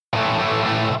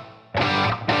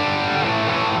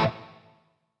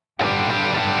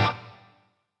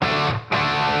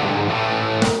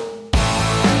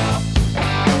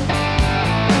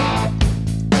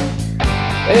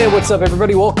What's up,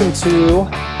 everybody? Welcome to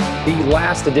the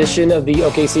last edition of the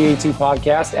OKC82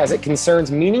 podcast as it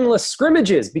concerns meaningless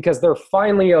scrimmages because they're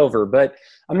finally over. But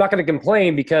I'm not going to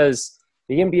complain because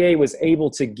the NBA was able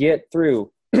to get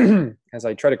through, as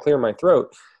I try to clear my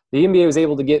throat, the NBA was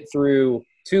able to get through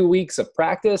 2 weeks of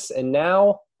practice and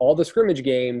now all the scrimmage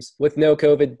games with no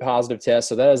COVID positive tests.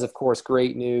 So that is, of course,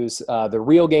 great news. The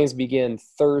real games begin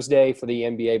Thursday for the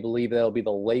NBA. I believe that'll be the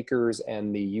Lakers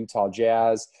and the Utah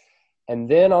Jazz. And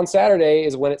then on Saturday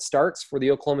is when it starts for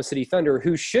the Oklahoma City Thunder,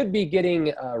 who should be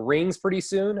getting rings pretty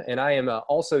soon. And I am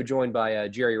also joined by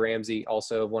Jerry Ramsey,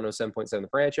 also of 107.7 The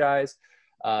Franchise.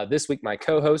 This week, my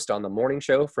co-host on the morning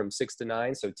show from 6 to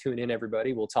 9. So tune in,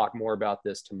 everybody. We'll talk more about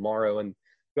this tomorrow and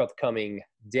throughout the coming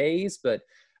days. But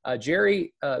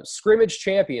Jerry, scrimmage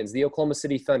champions, the Oklahoma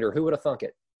City Thunder. Who would have thunk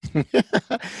it?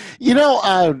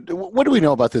 What do we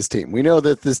know about this team? We know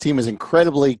that this team is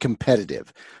incredibly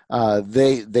competitive.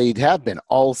 They have been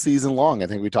all season long. I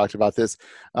think we talked about this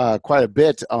quite a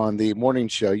bit on the morning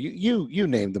show. You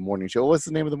named the morning show. What's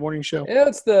the name of the morning show? Yeah,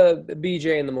 it's the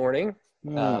BJ in the morning.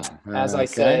 As I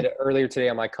said earlier today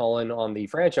on my call-in on the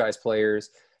franchise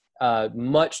players,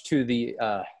 much to the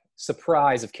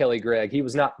surprise of Kelly Gregg, he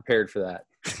was not prepared for that.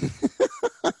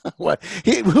 What?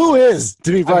 Who is?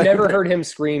 To be I've never heard him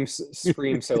scream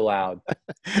so loud.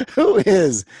 Who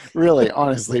is really,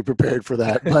 honestly prepared for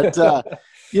that? But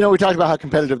we talked about how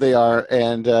competitive they are,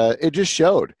 and it just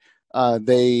showed.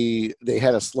 They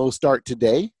had a slow start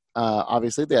today.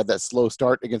 Obviously, they had that slow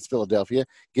start against Philadelphia,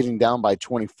 getting down by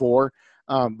 24.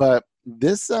 But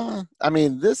this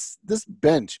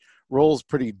bench rolls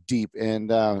pretty deep, and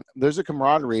there's a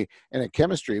camaraderie and a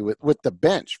chemistry with the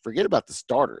bench. Forget about the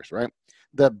starters, right?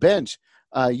 The bench,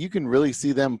 you can really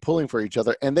see them pulling for each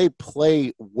other, and they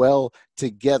play well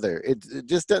together. It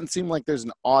just doesn't seem like there's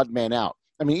an odd man out.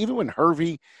 I mean, even when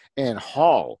Hervey and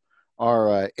Hall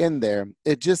are in there,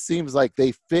 it just seems like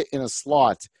they fit in a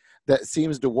slot that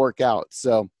seems to work out.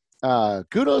 So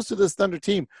kudos to this Thunder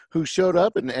team who showed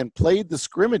up and played the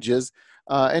scrimmages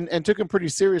and took them pretty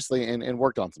seriously and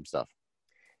worked on some stuff.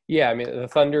 Yeah, I mean, the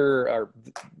Thunder are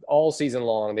all season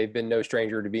long. They've been no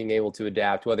stranger to being able to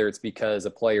adapt, whether it's because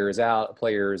a player is out, a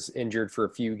player is injured for a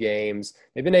few games.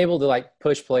 They've been able to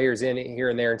push players in here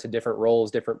and there into different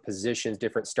roles, different positions,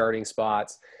 different starting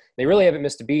spots. They really haven't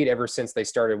missed a beat ever since they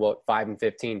started,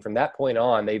 5-15. From that point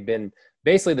on, they've been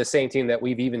basically the same team that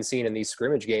we've even seen in these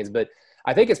scrimmage games. But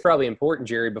I think it's probably important,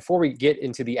 Jerry, before we get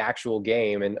into the actual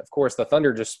game, and of course the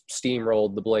Thunder just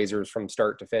steamrolled the Blazers from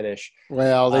start to finish.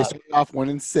 Well, they started off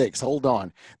 1-6. Hold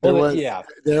on. There was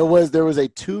a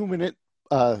 2-minute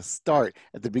start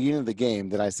at the beginning of the game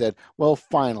that I said, well,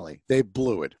 finally, they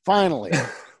blew it. Finally.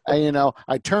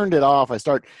 I turned it off. I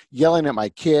start yelling at my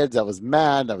kids. I was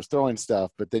mad. I was throwing stuff.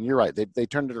 But then you're right. They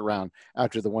turned it around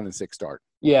after the 1-6 start.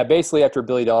 Yeah, basically after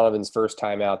Billy Donovan's first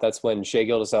timeout, that's when Shai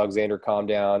Gilgeous-Alexander calmed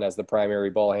down as the primary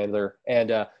ball handler.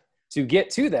 And to get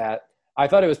to that, I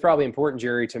thought it was probably important,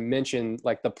 Jerry, to mention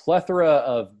the plethora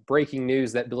of breaking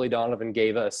news that Billy Donovan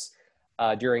gave us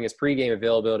during his pregame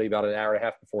availability about an hour and a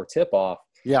half before tip-off.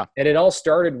 Yeah. And it all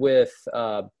started with,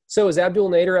 so is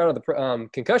Abdul Nader out of the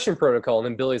concussion protocol? And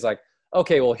then Billy's like,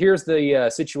 okay, well, here's the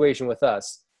situation with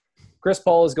us. Chris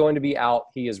Paul is going to be out.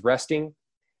 He is resting.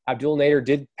 Abdul Nader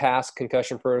did pass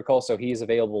concussion protocol, so he is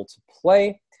available to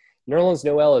play. Nerlens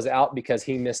Noel is out because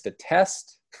he missed a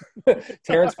test.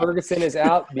 Terrence Ferguson is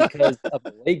out because of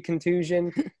a leg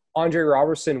contusion. Andre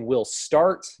Robertson will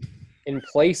start in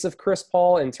place of Chris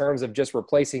Paul in terms of just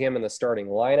replacing him in the starting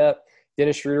lineup.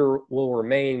 Dennis Schroeder will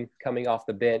remain coming off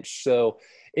the bench. So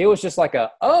it was just I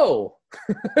thought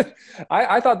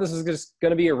this was just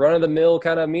going to be a run-of-the-mill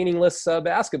kind of meaningless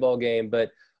basketball game, but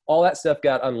all that stuff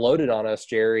got unloaded on us,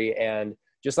 Jerry. And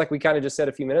just like we kind of just said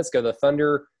a few minutes ago, the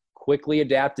Thunder quickly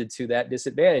adapted to that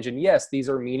disadvantage. And yes, these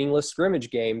are meaningless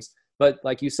scrimmage games, but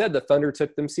like you said, the Thunder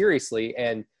took them seriously.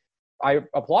 And I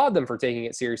applaud them for taking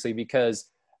it seriously because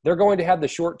they're going to have the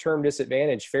short-term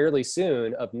disadvantage fairly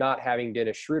soon of not having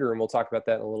Dennis Schroeder. And we'll talk about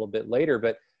that in a little bit later.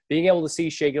 But being able to see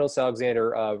Shai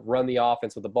Gilgeous-Alexander run the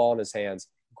offense with the ball in his hands,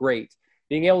 great.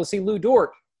 Being able to see Lou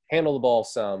Dort handle the ball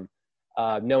some,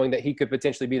 knowing that he could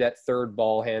potentially be that third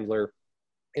ball handler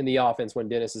in the offense when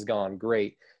Dennis is gone.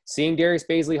 Great. Seeing Darius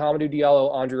Bazley, Hamidou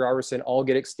Diallo, Andre Robertson all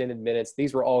get extended minutes.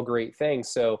 These were all great things.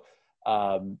 So,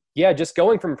 just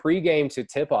going from pregame to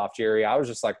tip-off, Jerry, I was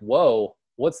just like, whoa,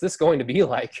 what's this going to be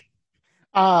like?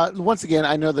 Once again,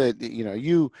 I know that,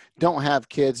 you don't have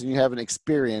kids and you haven't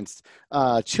experienced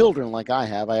children like I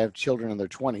have. I have children in their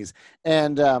 20s.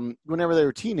 And whenever they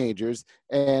were teenagers,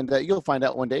 and you'll find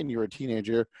out one day when you were a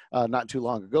teenager not too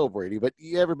long ago, Brady, but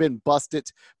you ever been busted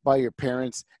by your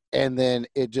parents and then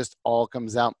it just all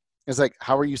comes out. It's like,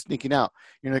 how are you sneaking out?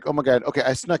 You're like, oh my God, okay,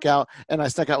 I snuck out, and I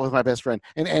snuck out with my best friend,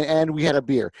 and we had a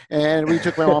beer, and we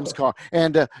took my mom's car,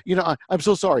 and I'm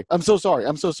so sorry, I'm so sorry,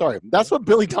 I'm so sorry. That's what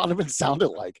Billy Donovan sounded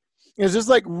like. It's just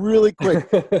like really quick.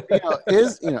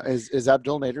 Is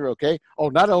Abdul Nader okay? Oh,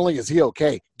 not only is he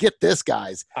okay, get this,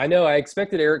 guys. I know. I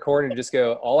expected Eric Corner to just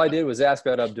go, all I did was ask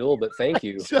about Abdul, but thank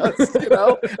you.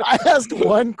 I asked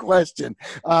one question.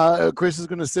 Chris is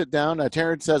going to sit down.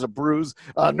 Terrence has a bruise.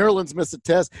 Nerlens missed a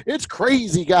test. It's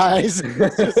crazy, guys.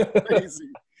 It's just crazy.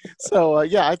 So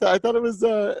I thought it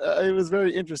was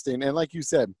very interesting, and like you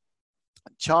said,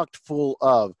 chocked full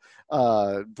of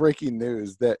breaking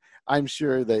news that I'm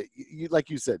sure that you, like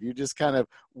you said, you're just kind of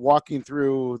walking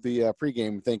through the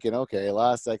pregame thinking, okay,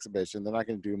 last exhibition, they're not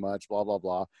going to do much, blah, blah,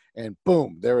 blah. And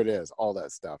boom, there it is, all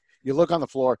that stuff. You look on the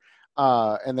floor,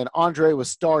 and then Andre was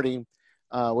starting,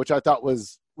 which I thought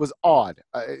was odd.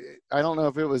 I don't know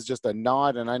if it was just a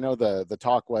nod, and I know the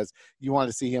talk was you want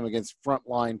to see him against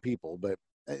frontline people, but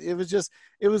it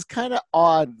was kind of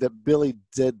odd that Billy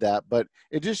did that, but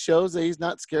it just shows that he's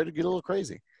not scared to get a little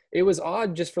crazy. It was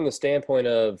odd just from the standpoint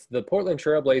of the Portland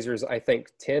Trailblazers. I think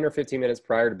 10 or 15 minutes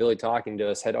prior to Billy talking to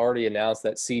us had already announced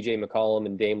that CJ McCollum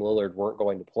and Dame Lillard weren't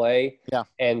going to play. Yeah.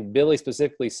 And Billy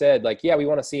specifically said, like, yeah, we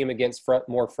want to see him against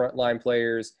more frontline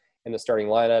players in the starting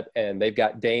lineup. And they've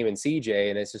got Dame and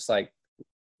CJ. And it's just like,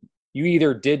 you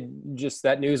either did just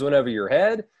that news went over your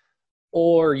head,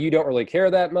 or you don't really care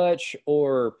that much,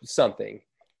 or something.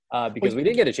 Because we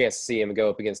didn't get a chance to see him go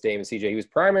up against Dame and CJ. He was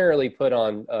primarily put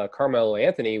on Carmelo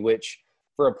Anthony, which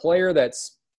for a player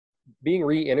that's being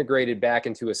reintegrated back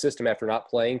into a system after not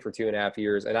playing for 2.5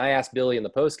 years. And I asked Billy in the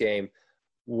postgame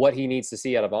what he needs to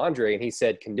see out of Andre, and he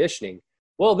said conditioning.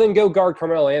 Well, then go guard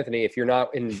Carmelo Anthony if you're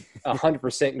not in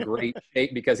 100% great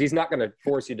shape, because he's not going to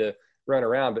force you to run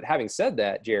around. But having said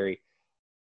that, Jerry,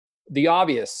 the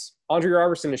obvious, Andre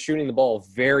Robertson is shooting the ball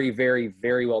very, very,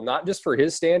 very well, not just for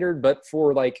his standard, but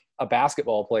for like a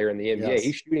basketball player in the NBA. Yes.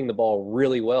 He's shooting the ball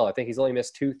really well. I think he's only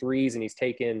missed 2 threes, and he's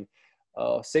taken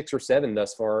 6 or 7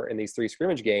 thus far in these 3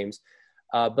 scrimmage games.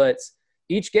 But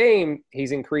each game,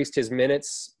 he's increased his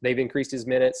minutes. They've increased his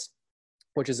minutes,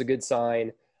 which is a good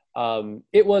sign.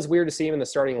 It was weird to see him in the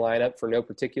starting lineup for no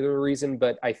particular reason,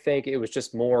 but I think it was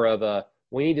just more of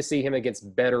we need to see him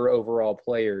against better overall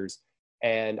players.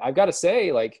 And I've got to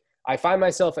say, like, I find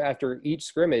myself after each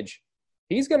scrimmage,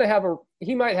 he might have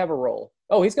a role.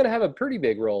 Oh, he's going to have a pretty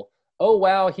big role. Oh,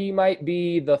 wow, he might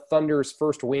be the Thunder's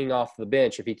first wing off the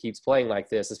bench if he keeps playing like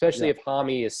this, especially if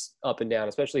Hami is up and down,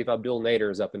 especially if Abdul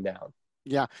Nader is up and down.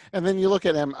 Yeah, and then you look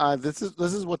at him. This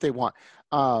is what they want.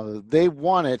 They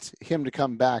wanted him to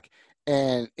come back,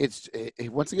 and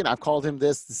once again, I've called him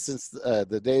this since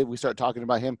the day we started talking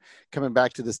about him coming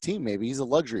back to this team. Maybe he's a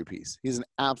luxury piece. He's an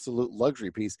absolute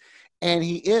luxury piece, and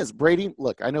he is. Brady,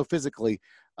 look, I know physically,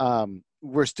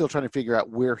 we're still trying to figure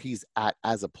out where he's at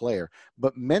as a player,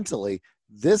 but mentally,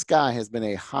 this guy has been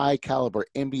a high caliber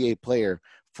NBA player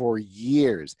for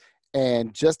years.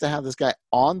 And just to have this guy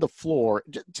on the floor,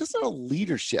 just in a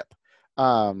leadership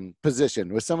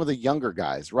position with some of the younger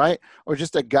guys, right? Or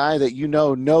just a guy that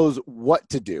knows what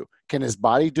to do. Can his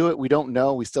body do it? We don't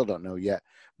know. We still don't know yet.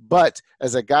 But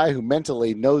as a guy who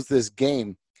mentally knows this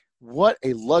game, what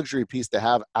a luxury piece to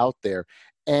have out there.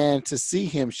 And to see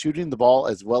him shooting the ball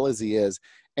as well as he is.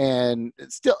 And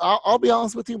still, I'll be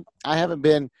honest with you, I haven't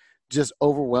been just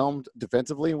overwhelmed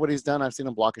defensively in what he's done. I've seen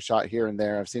him block a shot here and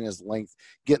there. I've seen his length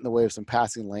get in the way of some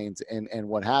passing lanes and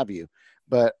what have you.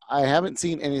 But I haven't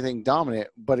seen anything dominant.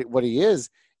 But what he is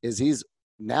he's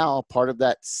now part of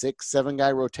that 6-7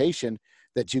 guy rotation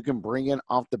that you can bring in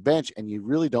off the bench, and you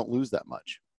really don't lose that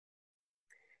much.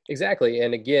 Exactly.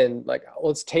 And again, like,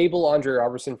 let's table Andre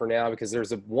Robertson for now, because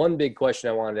there's one big question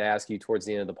I wanted to ask you towards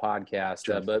the end of the podcast.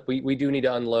 Sure. But we do need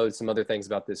to unload some other things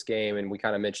about this game. And we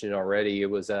kind of mentioned it already. It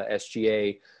was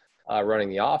SGA running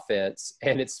the offense.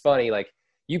 And it's funny, like,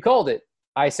 you called it.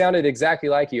 I sounded exactly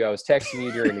like you. I was texting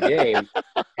you during the game.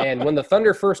 And when the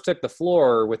Thunder first took the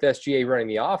floor with SGA running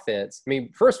the offense, I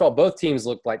mean, first of all, both teams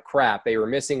looked like crap. They were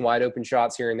missing wide open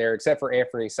shots here and there, except for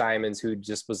Anthony Simons, who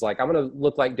just was like, I'm going to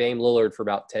look like Dame Lillard for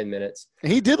about 10 minutes.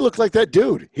 He did look like that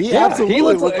dude. He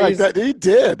absolutely looked like that. He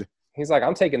did. He's like,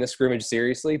 I'm taking this scrimmage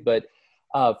seriously. But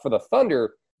for the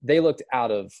Thunder, they looked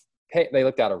out of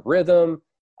rhythm.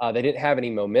 They didn't have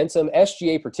any momentum.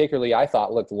 SGA particularly, I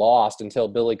thought, looked lost until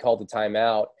Billy called the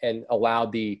timeout and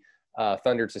allowed the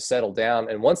Thunder to settle down.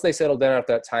 And once they settled down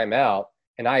after that timeout,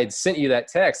 and I had sent you that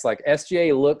text, like,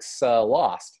 SGA looks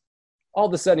lost. All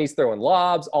of a sudden, he's throwing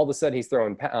lobs. All of a sudden, he's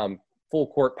throwing full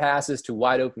court passes to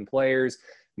wide open players.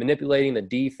 manipulating the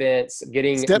defense,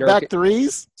 getting step back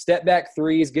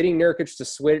threes, getting Nurkic to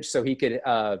switch so he could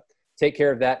take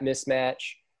care of that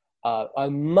mismatch. A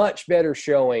much better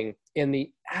showing in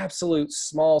the absolute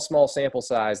small sample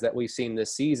size that we've seen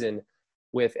this season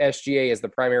with SGA as the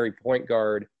primary point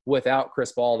guard without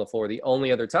Chris Paul on the floor. The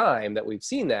only other time that we've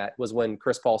seen that was when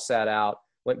Chris Paul sat out,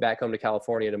 went back home to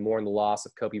California to mourn the loss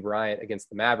of Kobe Bryant against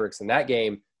the Mavericks. In that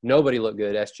game, nobody looked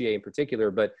good, SGA in particular,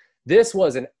 but this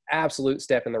was an absolute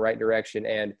step in the right direction.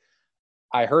 And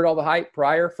I heard all the hype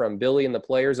prior from Billy and the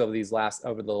players over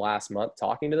the last month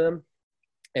talking to them.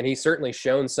 And he's certainly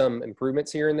shown some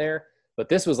improvements here and there, but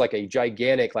this was like a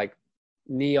gigantic, like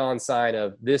neon sign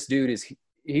of this dude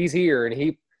he's here, and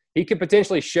he could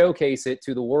potentially showcase it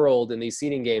to the world in these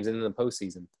seeding games and in the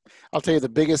postseason. I'll tell you the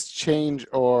biggest change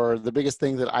or the biggest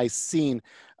thing that I've seen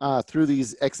through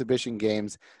these exhibition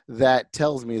games that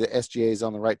tells me that SGA is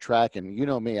on the right track. And you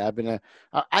know me, I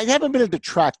haven't been a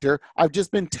detractor. I've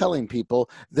just been telling people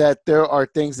that there are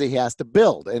things that he has to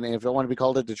build. And if I want to be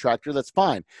called a detractor, that's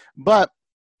fine. But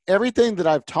everything that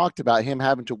I've talked about him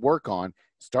having to work on,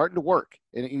 starting to work,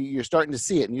 and you're starting to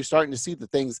see it, and you're starting to see the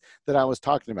things that I was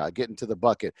talking about, getting to the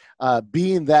bucket,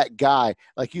 being that guy,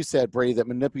 like you said, Brady, that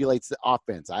manipulates the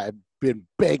offense. I've been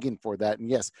begging for that, and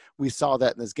yes, we saw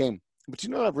that in this game. But you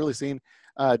know what I've really seen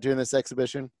during this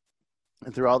exhibition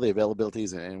and through all the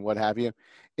availabilities and what have you,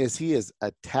 is he is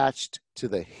attached to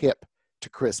the hip to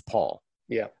Chris Paul.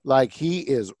 Yeah. Like he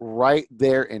is right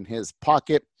there in his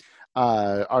pocket.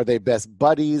 Are they best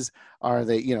buddies? Are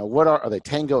they, are they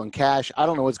Tango and Cash? I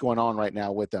don't know what's going on right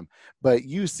now with them, but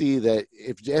you see that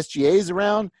if SGA is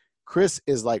around, Chris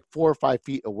is like 4 or 5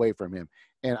 feet away from him.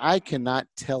 And I cannot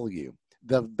tell you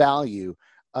the value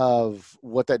of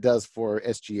what that does for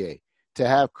SGA to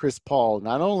have Chris Paul,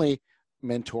 not only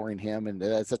mentoring him, and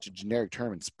that's such a generic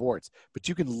term in sports, but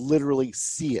you can literally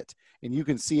see it, and you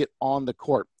can see it on the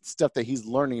court, stuff that he's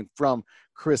learning from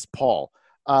Chris Paul.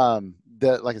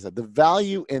 Like I said, the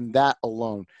value in that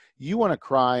alone, you want to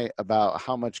cry about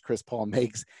how much Chris Paul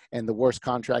makes and the worst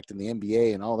contract in the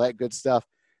NBA and all that good stuff.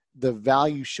 The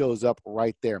value shows up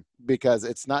right there because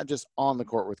it's not just on the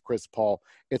court with Chris Paul,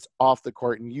 it's off the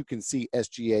court, and you can see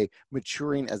SGA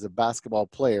maturing as a basketball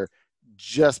player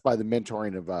just by the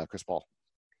mentoring of Chris Paul.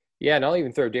 Yeah, and I'll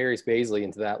even throw Darius Bazley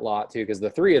into that lot too, because the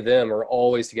three of them are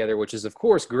always together, which is, of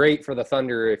course, great for the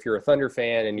Thunder if you're a Thunder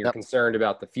fan and you're concerned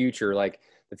about the future. Like,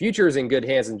 the future is in good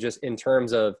hands, and just in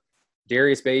terms of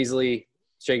Darius Bazley,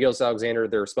 Shai Gilgeous-Alexander,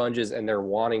 they're sponges and they're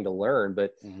wanting to learn.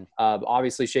 But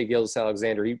obviously, Shai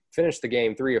Gilgeous-Alexander, he finished the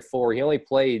game 3 of 4. He only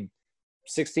played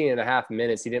 16 and a half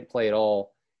minutes. He didn't play at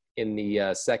all in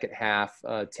the second half,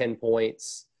 10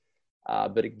 points.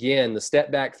 But again, the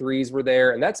step back threes were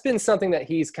there, and that's been something that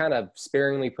he's kind of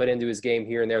sparingly put into his game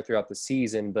here and there throughout the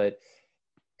season. But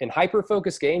in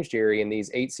hyper-focused games, Jerry, in these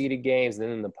 8-seeded games, and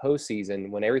then in the postseason,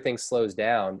 when everything slows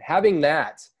down, having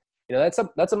that, that's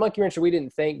a monkey wrench that we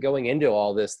didn't think going into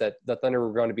all this that the Thunder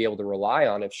were going to be able to rely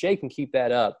on. If Shai can keep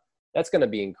that up, that's going to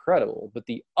be incredible. But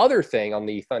the other thing on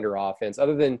the Thunder offense,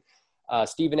 other than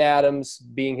Steven Adams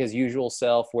being his usual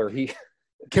self, where he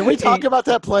 – Can we talk about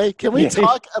that play? Can we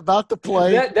talk about the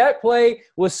play? That play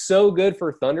was so good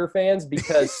for Thunder fans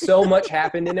because so much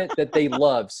happened in it that they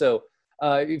loved. So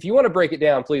if you want to break it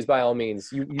down, please, by all means,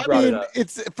 you brought it up.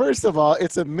 It's, first of all,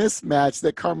 it's a mismatch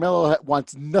that Carmelo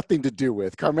wants nothing to do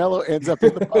with. Carmelo ends up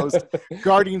in the post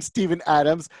guarding Steven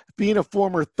Adams, being a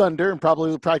former Thunder and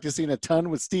probably practicing a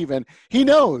ton with Steven. He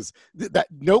knows that,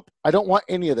 nope, I don't want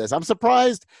any of this. I'm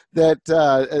surprised that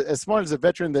as smart as a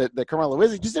veteran that Carmelo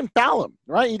is, he just didn't foul him,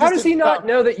 right? How does he not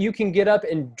know that you can get up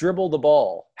and dribble the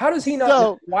ball? How does he not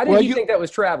know? Why did he think that was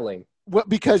traveling? Well,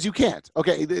 because you can't.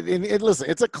 Okay, and listen,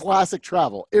 it's a classic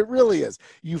travel. It really is.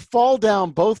 You fall down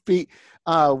both feet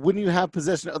when you have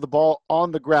possession of the ball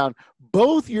on the ground.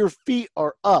 Both your feet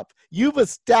are up. You've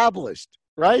established,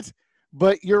 right?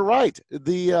 But you're right.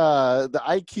 The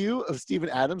IQ of Steven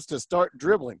Adams to start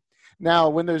dribbling. Now,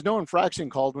 when there's no infraction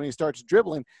called when he starts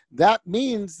dribbling, that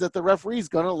means that the referee's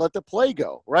going to let the play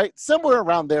go, right? Somewhere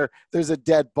around there's a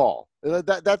dead ball.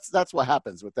 That's what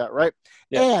happens with that, right?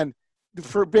 Yeah. And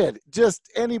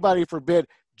anybody forbid,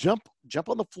 jump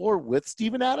on the floor with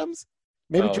Steven Adams?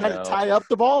 Maybe try to tie up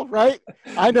the ball, right?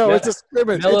 I know, it's a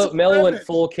scrimmage. Melo went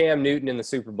full Cam Newton in the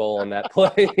Super Bowl on that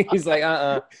play. He's like,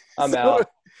 I'm out.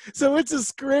 So it's a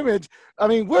scrimmage. I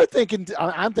mean, I'm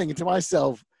thinking to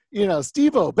myself,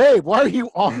 Steve-O, babe, why are you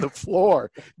on the floor?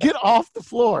 Get off the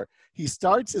floor. He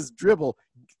starts his dribble.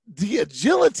 The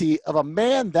agility of a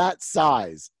man that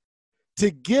size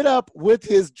to get up with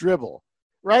his dribble,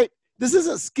 right? This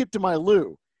isn't Skip to my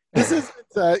Lou. This isn't,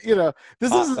 this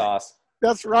isn't sauce.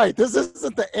 That's right. This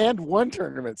isn't the and one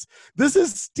tournaments. This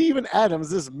is Steven Adams,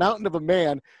 this mountain of a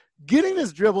man, getting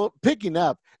his dribble, picking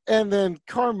up, and then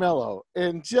Carmelo,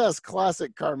 and just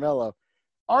classic Carmelo,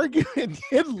 arguing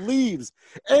it leaves,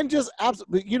 and just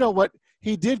absolutely. You know what?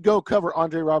 He did go cover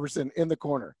Andre Robertson in the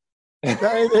corner.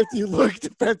 If you look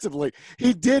defensively,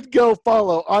 he did go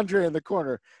follow Andre in the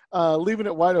corner, leaving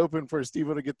it wide open for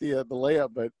Steven to get the layup.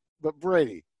 But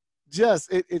Brady, just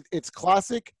it's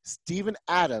classic Steven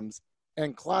Adams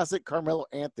and classic Carmelo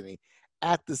Anthony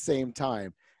at the same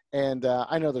time. And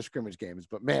I know they're scrimmage games,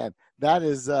 but man, that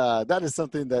is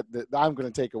something that I'm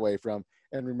going to take away from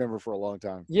and remember for a long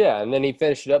time. Yeah, and then he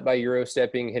finished it up by Euro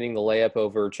stepping, hitting the layup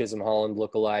over Chisholm Holland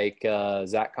lookalike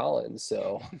Zach Collins.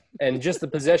 So, and just the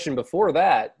possession before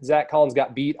that, Zach Collins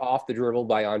got beat off the dribble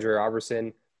by Andre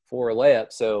Robertson for a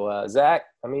layup. So Zach,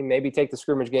 I mean, maybe take the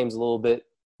scrimmage games a little bit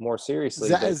more seriously.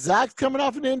 Zach's coming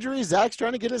off an injury. Zach's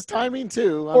trying to get his timing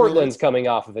too. Portland's coming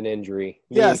off of an injury.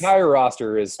 The entire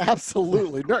roster is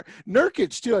absolutely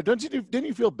Nurkic too. Didn't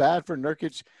you feel bad for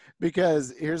Nurkic,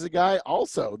 because here's a guy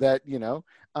also that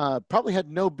probably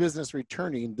had no business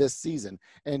returning this season,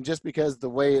 and just because the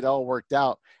way it all worked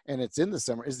out and it's in the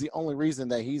summer is the only reason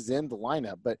that he's in the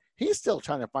lineup. But he's still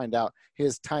trying to find out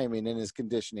his timing and his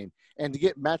conditioning, and to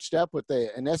get matched up with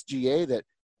an SGA that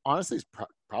honestly is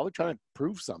probably trying to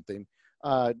prove something,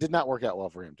 did not work out well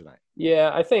for him tonight.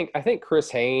 Yeah, I think Chris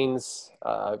Haynes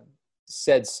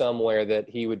said somewhere that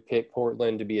he would pick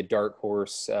Portland to be a dark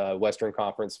horse Western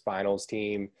Conference Finals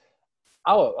team.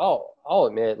 I'll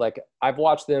admit, like, I've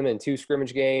watched them in 2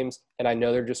 scrimmage games, and I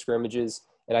know they're just scrimmages,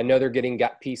 and I know they're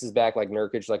got pieces back like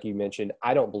Nurkic, like you mentioned.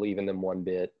 I don't believe in them one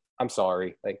bit. I'm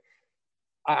sorry. Like,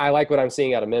 I like what I'm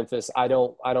seeing out of Memphis. I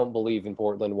don't believe in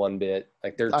Portland one bit.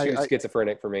 Like, they're too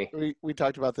schizophrenic for me. We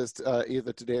talked about this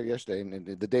either today or yesterday, and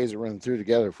the days are running through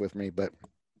together with me. But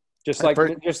just like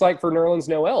for Nerlens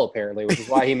Noel, apparently, which is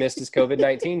why he missed his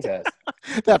COVID-19 test.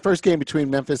 That first game between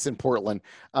Memphis and Portland,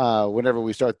 whenever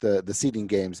we start the seeding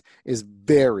games, is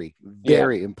very,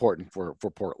 very important for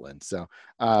Portland. So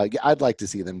I'd like to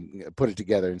see them put it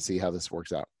together and see how this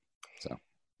works out. So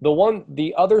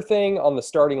the other thing on the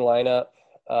starting lineup,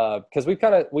 because we've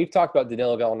talked about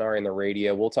Danilo Gallinari in the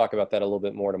radio. We'll talk about that a little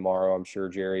bit more tomorrow, I'm sure,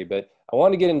 Jerry. But I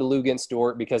want to get into Luguentz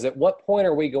Dort, because at what point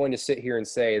are we going to sit here and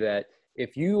say that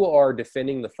if you are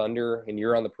defending the Thunder and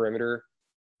you're on the perimeter,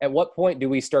 at what point do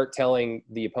we start telling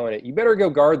the opponent, you better go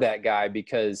guard that guy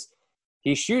because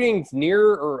he's shooting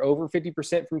near or over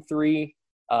 50% from 3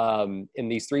 in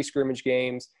these 3 scrimmage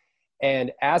games?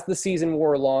 And as the season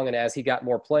wore along and as he got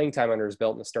more playing time under his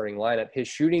belt in the starting lineup, his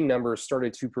shooting numbers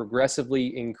started to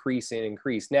progressively increase.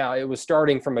 Now, it was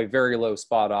starting from a very low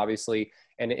spot, obviously,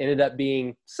 and it ended up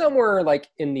being somewhere like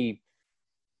in the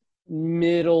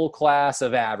middle class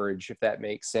of average, if that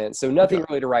makes sense. So nothing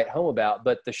really to write home about,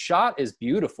 but the shot is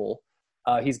beautiful.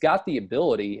 He's got the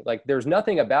ability. Like, there's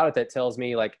nothing about it that tells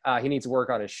me, like, he needs to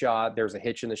work on his shot. There's a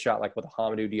hitch in the shot, like with a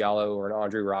Hamidou Diallo or an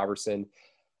Andre Robertson.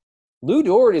 Lu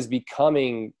Dort is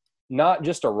becoming not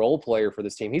just a role player for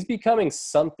this team. He's becoming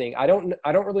something. I don't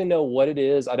really know what it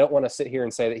is. I don't want to sit here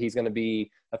and say that he's going to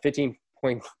be a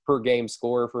 15-point per game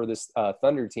scorer for this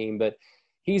Thunder team, but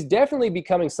he's definitely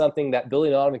becoming something that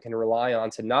Billy Donovan can rely on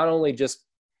to not only just,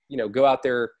 go out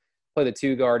there, play the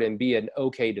 2 guard and be an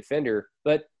okay defender,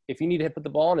 but if you need to put the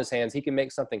ball in his hands, he can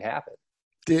make something happen.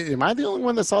 Am I the only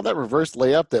one that saw that reverse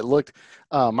layup that looked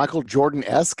Michael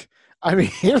Jordan-esque? I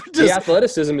mean, the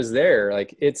athleticism is there.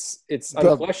 Like, it's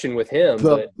unquestioned with him.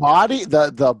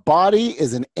 The body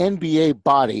is an NBA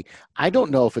body. I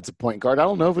don't know if it's a point guard. I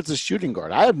don't know if it's a shooting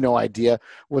guard. I have no idea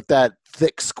what that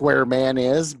thick square man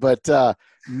is. But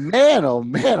man, oh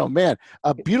man,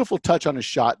 a beautiful touch on his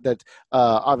shot that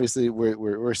obviously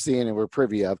we're seeing and we're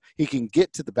privy of. He can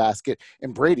get to the basket.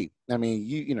 And Brady, I mean,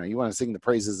 you want to sing the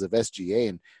praises of SGA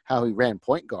and how he ran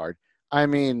point guard. I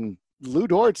mean, Lu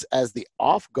Dort's as the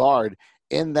off guard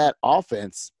in that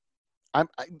offense.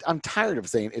 I'm tired of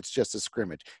saying it's just a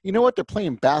scrimmage. You know what? They're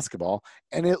playing basketball,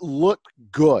 and it looked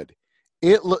good.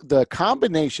 The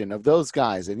combination of those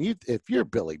guys, and if you're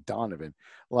Billy Donovan,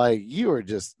 like you are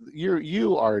just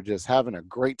having a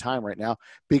great time right now,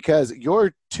 because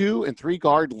your 2 and 3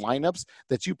 guard lineups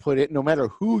that you put in, no matter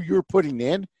who you're putting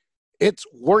in, it's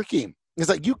working. It's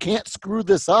like you can't screw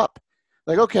this up.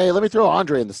 Like, okay, let me throw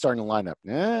Andre in the starting lineup.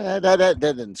 That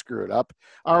didn't screw it up.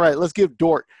 All right, let's give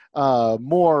Dort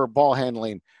more ball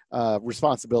handling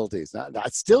responsibilities.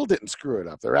 That still didn't screw it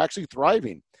up. They're actually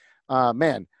thriving.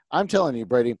 Man, I'm telling you,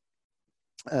 Brady,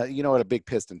 you know what a big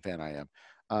Piston fan I am.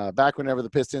 back whenever the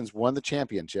Pistons won the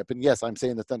championship, and yes, I'm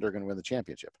saying the Thunder are going to win the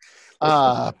championship.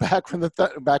 Back when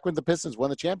the Pistons won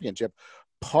the championship,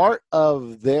 part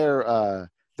of their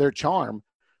charm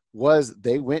was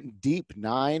they went deep,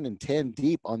 9 and 10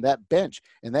 deep on that bench,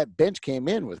 and that bench came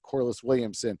in with Corliss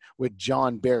Williamson, with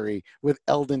John Barry, with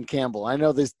Eldon Campbell. I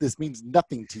know this means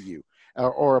nothing to you.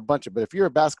 Or a bunch of, but if you're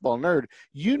a basketball nerd,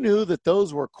 you knew that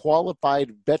those were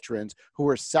qualified veterans who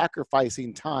were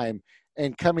sacrificing time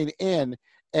and coming in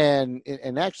and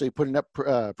actually putting up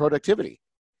productivity.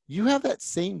 You have that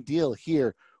same deal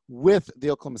here with the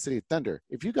Oklahoma City Thunder.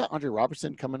 If you got Andre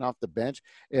Robertson coming off the bench,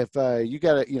 if you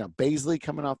got Baisley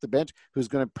coming off the bench, who's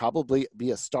going to probably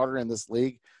be a starter in this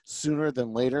league sooner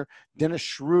than later, Dennis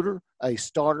Schroeder, a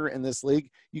starter in this league,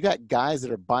 you got guys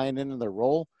that are buying into their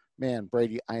role. Man,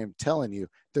 Brady, I am telling you,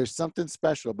 there's something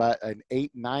special about an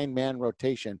 8-9 man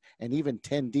rotation and even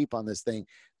 10 deep on this thing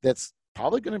that's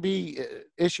probably going to be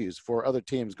issues for other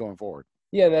teams going forward.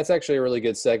 Yeah, and that's actually a really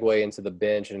good segue into the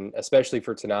bench, and especially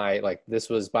for tonight. Like, this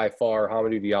was by far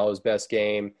Hamidou Diallo's best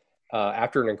game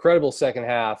after an incredible second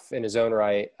half in his own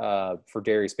right for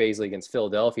Darius Baisley against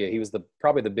Philadelphia. He was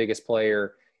probably the biggest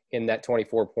player in that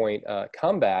 24-point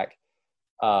comeback.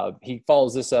 He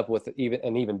follows this up with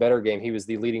an even better game. He was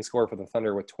the leading scorer for the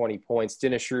Thunder with 20 points.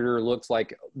 Dennis Schroeder looks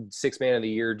like sixth man of the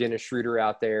year. Dennis Schroeder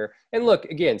out there. And look,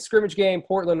 again, scrimmage game,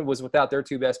 Portland was without their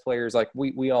two best players. Like,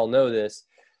 we all know this.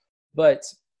 But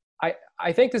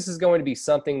I think this is going to be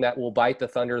something that will bite the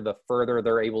Thunder the further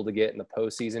they're able to get in the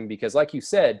postseason, because like you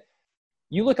said,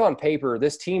 you look on paper,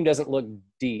 this team doesn't look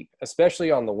deep,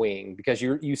 especially on the wing, because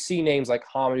you see names like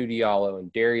Hamidou Diallo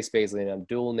and Darius Baisley and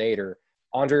Abdul Nader,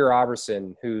 Andre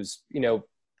Robertson, who's,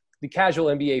 the casual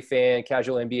NBA fan,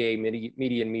 casual NBA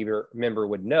media member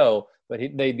would know, but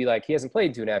they'd be like, he hasn't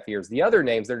played in 2.5 years. The other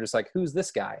names, they're just like, who's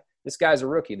this guy? This guy's a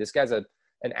rookie. This guy's an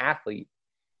athlete.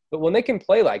 But when they can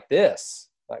play like this,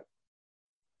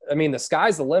 the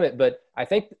sky's the limit. But I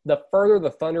think the further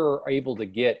the Thunder are able to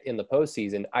get in the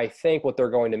postseason, I think what they're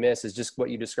going to miss is just what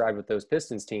you described with those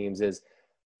Pistons teams is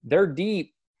they're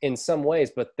deep in some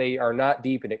ways, but they are not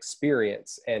deep in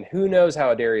experience. And who knows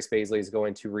how Darius Baisley is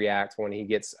going to react when he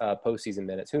gets postseason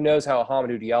minutes? Who knows how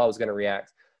Hamidou Diallo is going to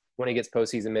react when he gets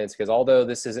postseason minutes? Because although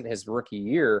this isn't his rookie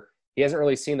year, he hasn't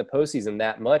really seen the postseason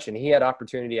that much, and he had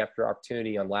opportunity after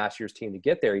opportunity on last year's team to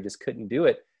get there. He just couldn't do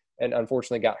it, and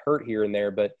unfortunately got hurt here and there.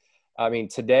 But,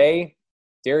 today,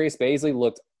 Darius Baisley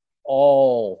looked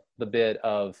all the bit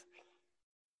of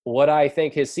what I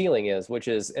think his ceiling is, which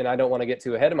is, and I don't want to get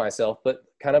too ahead of myself, but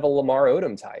kind of a Lamar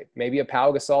Odom type, maybe a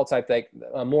Pau Gasol type, like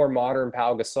a more modern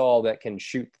Pau Gasol that can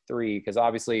shoot the three, because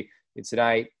obviously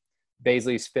tonight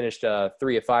Baisley's finished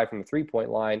 3 of 5 from the three-point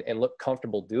line and looked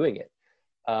comfortable doing it.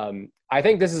 I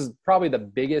think this is probably the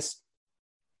biggest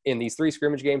in these 3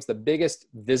 scrimmage games. The biggest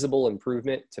visible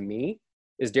improvement to me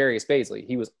is Darius Baisley.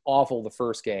 He was awful the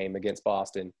first game against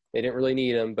Boston. They didn't really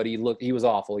need him, but he was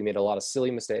awful. He made a lot of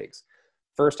silly mistakes.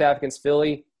 First half against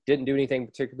Philly, didn't do anything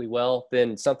particularly well.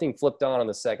 Then something flipped on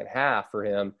the second half for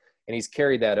him, and he's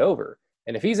carried that over.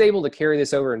 And if he's able to carry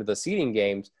this over into the seeding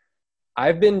games,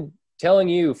 I've been telling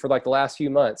you for like the last few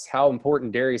months how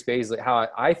important Darius Baisley, how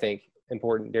I think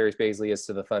important Darius Baisley is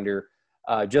to the Thunder,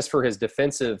 just for his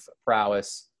defensive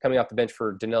prowess coming off the bench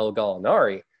for Danilo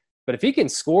Gallinari. But if he can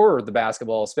score the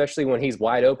basketball, especially when he's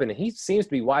wide open, and he seems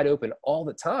to be wide open all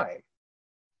the time.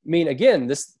 Again,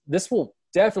 this will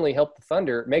definitely help the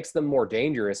Thunder. It makes them more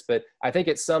dangerous, but I think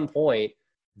at some point,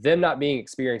 them not being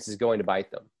experienced is going to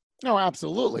bite them. No,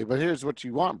 absolutely. But here's what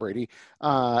you want, Brady.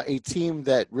 A team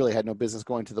that really had no business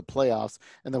going to the playoffs,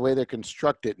 and the way they're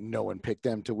constructed, no one picked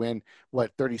them to win,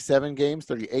 37 games,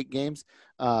 38 games?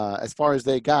 As far as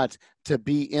they got to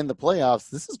be in the playoffs,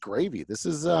 this is gravy. This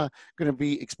is going to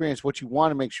be experience. What you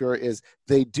want to make sure is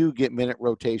they do get minute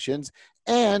rotations.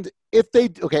 And if they,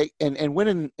 and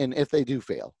when and if they do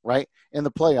fail, right, in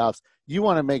the playoffs, you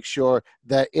want to make sure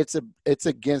that it's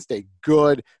against a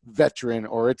good veteran,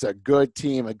 or it's a good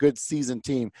team, a good seasoned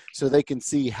team, so they can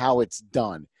see how it's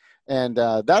done. And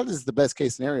that is the best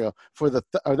case scenario or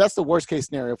that's the worst case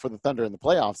scenario for the Thunder in the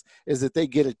playoffs, is that they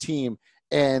get a team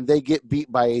and they get beat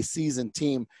by a seasoned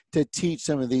team to teach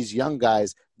some of these young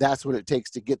guys. That's what it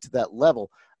takes to get to that level.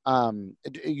 I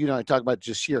talk about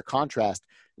just sheer contrast,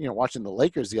 watching the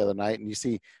Lakers the other night, and you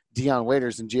see Dion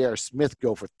Waiters and J.R. Smith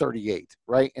go for 38,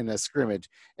 right, in a scrimmage.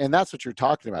 And that's what you're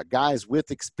talking about, guys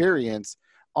with experience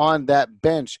on that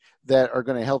bench that are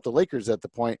going to help the Lakers at the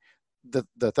point.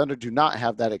 The Thunder do not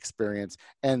have that experience.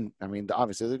 And,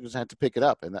 obviously they're just going to have to pick it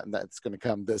up, and that's going to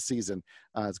come this season.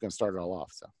 It's going to start it all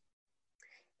off. So.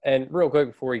 And real quick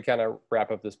before we kind of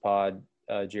wrap up this pod,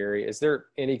 Jerry. Is there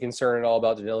any concern at all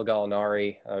about Danilo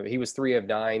Gallinari? He was 3 of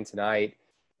 9 tonight,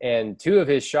 and 2 of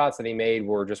his shots that he made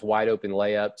were just wide open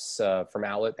layups from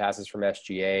outlet passes from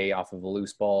SGA off of a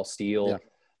loose ball steal.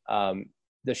 Yeah.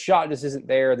 The shot just isn't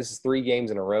there. This is 3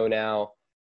 games in a row now.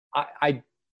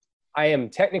 I am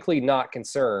technically not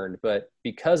concerned, but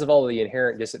because of all the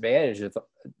inherent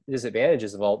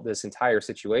disadvantages of all this entire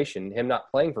situation, him not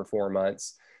playing for 4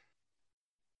 months,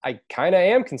 I kind of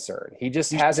am concerned. He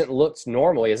just hasn't looked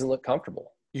normal. He hasn't looked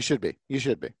comfortable. You should be.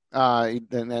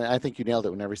 And I think you nailed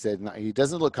it whenever you said he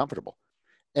doesn't look comfortable.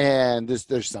 And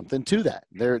there's something to that.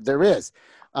 There is.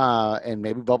 And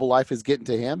maybe bubble life is getting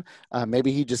to him.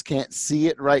 Maybe he just can't see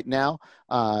it right now.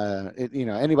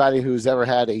 Anybody who's ever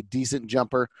had a decent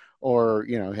jumper or,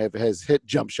 has hit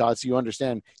jump shots, you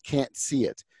understand, can't see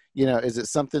it. Is it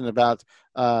something about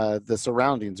the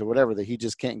surroundings or whatever that he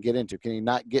just can't get into? Can he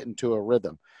not get into a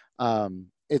rhythm?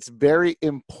 It's very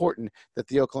important that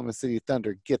the Oklahoma City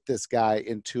Thunder get this guy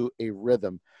into a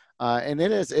rhythm. And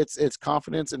it's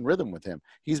confidence and rhythm with him.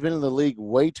 He's been in the league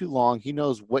way too long. He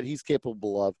knows what he's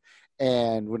capable of.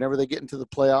 And whenever they get into the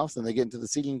playoffs and they get into the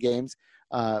seeding games,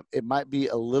 it might be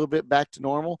a little bit back to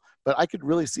normal. But I could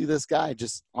really see this guy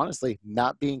just honestly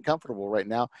not being comfortable right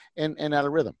now and out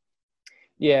of rhythm.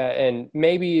 Yeah, and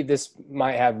maybe this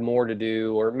might have more to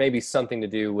do, or maybe something to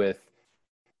do with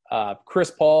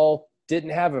Chris Paul didn't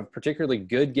have a particularly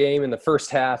good game in the first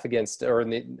half in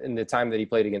the time that he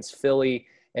played against Philly,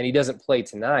 and he doesn't play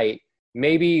tonight.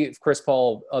 Maybe if Chris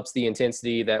Paul ups the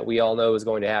intensity that we all know is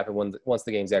going to happen once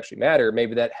the games actually matter,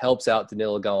 maybe that helps out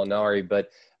Danilo Gallinari. But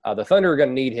the Thunder are going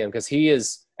to need him because he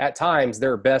is, at times,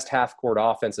 their best half-court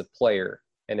offensive player.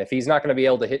 And if he's not going to be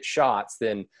able to hit shots,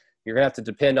 then you're going to have to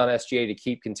depend on SGA to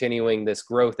keep continuing this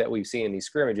growth that we've seen in these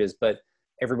scrimmages. But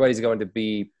everybody's going to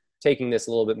be taking this a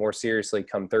little bit more seriously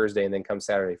come Thursday and then come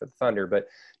Saturday for the Thunder. But,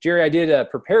 Jerry, I did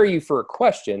prepare you for a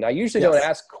question. I usually don't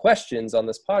ask questions on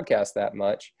this podcast that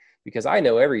much because I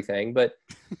know everything, but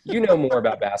you know more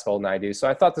about basketball than I do. So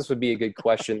I thought this would be a good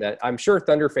question that I'm sure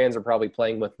Thunder fans are probably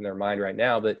playing with in their mind right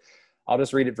now, but I'll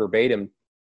just read it verbatim.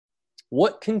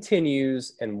 What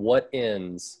continues and what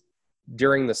ends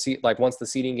during once the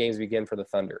seeding games begin for the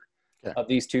Thunder of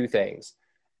these two things?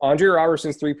 Andre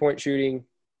Robertson's three-point shooting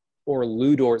or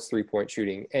Lou Dort's three-point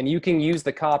shooting? And you can use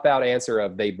the cop-out answer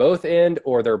of they both end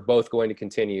or they're both going to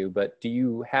continue, but do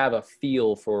you have a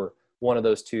feel for one of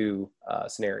those two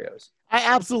scenarios? I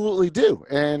absolutely do.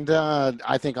 And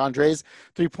I think Andre's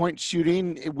three-point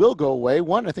shooting, it will go away.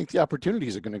 One, I think the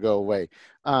opportunities are going to go away.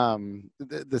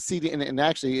 The seeding, and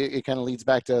actually it kind of leads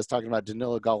back to us talking about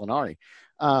Danilo Gallinari.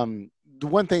 The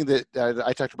one thing that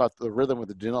I talked about, the rhythm with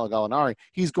the Danilo Gallinari,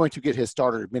 he's going to get his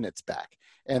starter minutes back.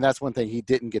 And that's one thing he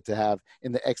didn't get to have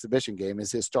in the exhibition game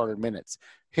is his starter minutes.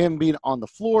 Him being on the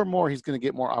floor more, he's going to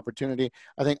get more opportunity.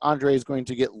 I think Andre is going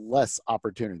to get less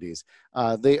opportunities.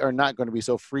 They are not going to be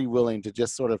so free-willing to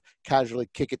just sort of casually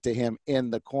kick it to him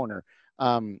in the corner.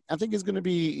 I think he's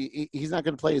not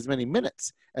going to play as many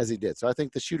minutes as he did. So I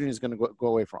think the shooting is going to go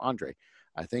away for Andre.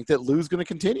 I think that Lou's going to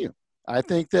continue. I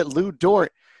think that Lou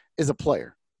Dort is a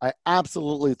player. I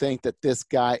absolutely think that this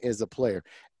guy is a player.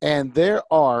 And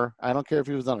I don't care if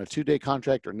he was on a 2-day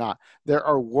contract or not, there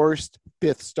are worst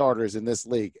fifth starters in this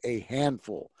league, a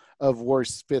handful of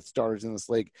worst fifth starters in this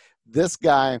league. This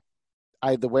guy,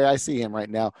 the way I see him right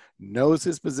now, knows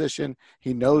his position.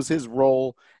 He knows his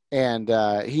role. And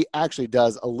he actually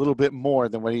does a little bit more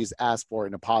than what he's asked for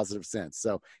in a positive sense.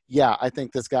 So, yeah, I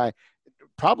think this guy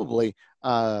probably,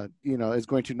 is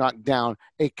going to knock down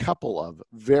a couple of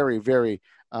very, very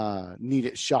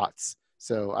needed shots.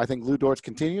 So I think Lou Dort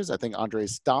continues. I think Andre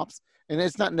stops. And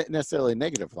it's not necessarily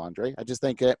negative with Andre. I just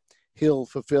think that he'll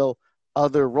fulfill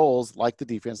other roles like the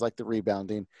defense, like the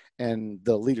rebounding, and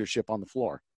the leadership on the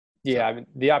floor. Yeah, I mean,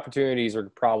 the opportunities are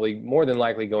probably more than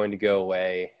likely going to go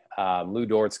away. Lou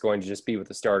Dort's going to just be with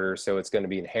the starters, so it's going to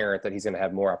be inherent that he's going to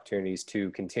have more opportunities to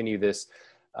continue this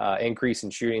increase in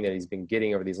shooting that he's been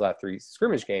getting over these last 3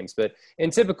 scrimmage games. But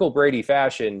in typical Brady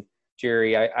fashion,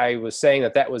 Jerry, I was saying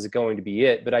that was going to be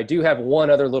it, but I do have one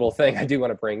other little thing I do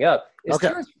want to bring up.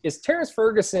 Is Terrence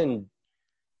Ferguson,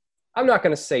 I'm not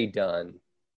going to say done,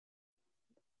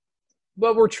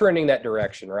 but we're trending that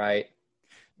direction, right?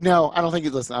 No, I don't think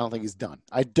he's done.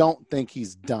 I don't think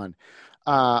he's done.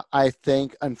 I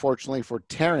think, unfortunately for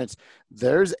Terrence,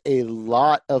 there's a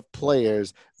lot of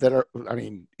players that are,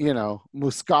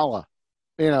 Muscala,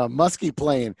 Muskie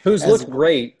playing. Who's looked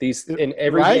great in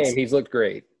every game. He's looked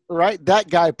great. Right, that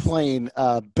guy playing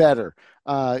better.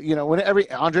 When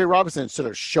Andre Robertson sort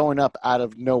of showing up out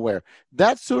of nowhere,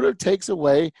 that sort of takes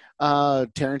away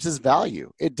Terrence's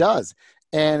value. It does,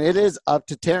 and it is up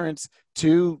to Terrence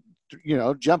to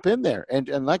jump in there.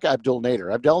 And like Abdel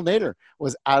Nader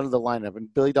was out of the lineup,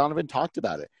 and Billy Donovan talked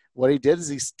about it. What he did is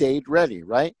he stayed ready,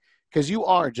 right? Because you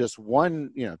are just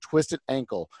one, twisted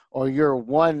ankle, or you're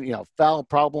one, foul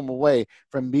problem away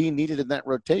from being needed in that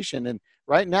rotation. And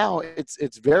right now,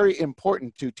 it's very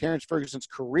important to Terrence Ferguson's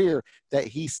career that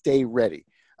he stay ready.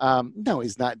 No,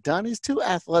 he's not done. He's too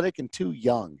athletic and too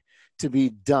young to be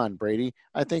done, Brady.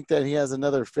 I think that he has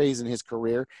another phase in his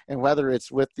career, and whether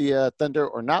it's with the Thunder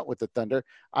or not with the Thunder,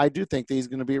 I do think that he's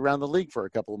going to be around the league for a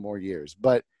couple of more years.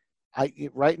 But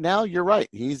right now, you're right.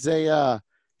 He's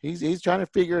he's trying to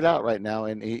figure it out right now,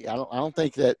 and I don't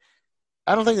think that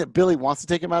Billy wants to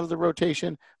take him out of the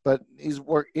rotation, but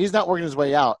he's not working his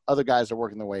way out. Other guys are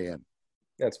working their way in.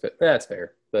 That's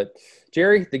fair. But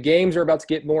Jerry, the games are about to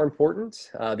get more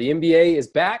important. The NBA is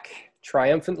back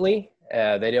triumphantly.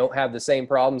 They don't have the same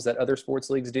problems that other sports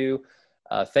leagues do,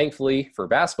 thankfully for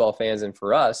basketball fans and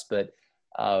for us. But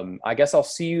I guess I'll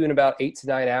see you in about 8 to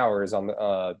 9 hours on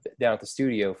down at the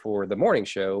studio for the morning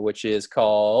show, which is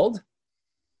called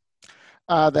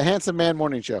The Handsome Man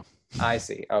Morning Show. I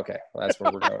see. Okay, well, that's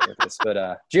where we're going with this.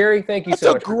 But Jerry, thank you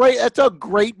so much. That's a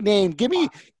great name. Give me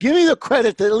the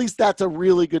credit that at least that's a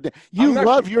really good name. You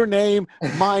love your name.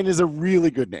 Mine is a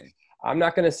really good name. I'm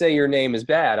not going to say your name is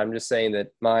bad. I'm just saying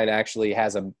that mine actually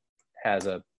has a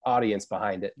audience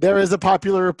behind it. There is a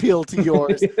popular appeal to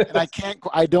yours, and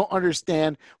I don't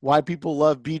understand why people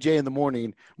love BJ in the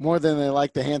morning more than they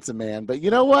like the Handsome Man. But you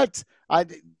know what?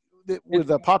 With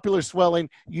the popular swelling,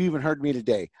 you even heard me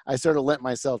today. I sort of lent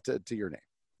myself to your name.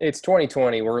 It's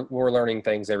 2020. We're learning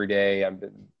things every day.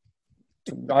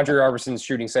 Andre Robertson's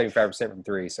shooting 75% from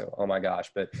three, so oh my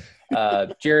gosh. But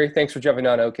Jerry, thanks for jumping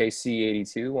on OKC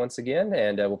 82 once again,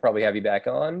 and we'll probably have you back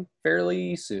on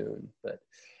fairly soon. But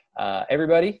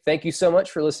everybody, thank you so much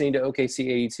for listening to OKC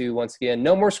 82 once again.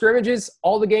 No more scrimmages.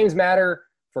 All the games matter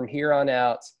from here on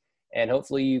out. And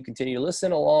hopefully you continue to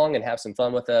listen along and have some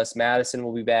fun with us. Madison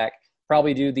will be back.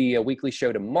 Probably do the weekly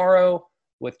show tomorrow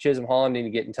with Chisholm Holland. Need to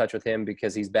get in touch with him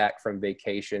because he's back from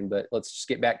vacation. But let's just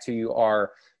get back to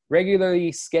our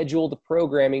regularly scheduled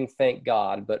programming, thank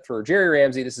God. But for Jerry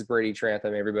Ramsey, this is Brady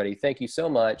Trantham, everybody. Thank you so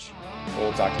much.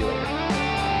 We'll talk to you later.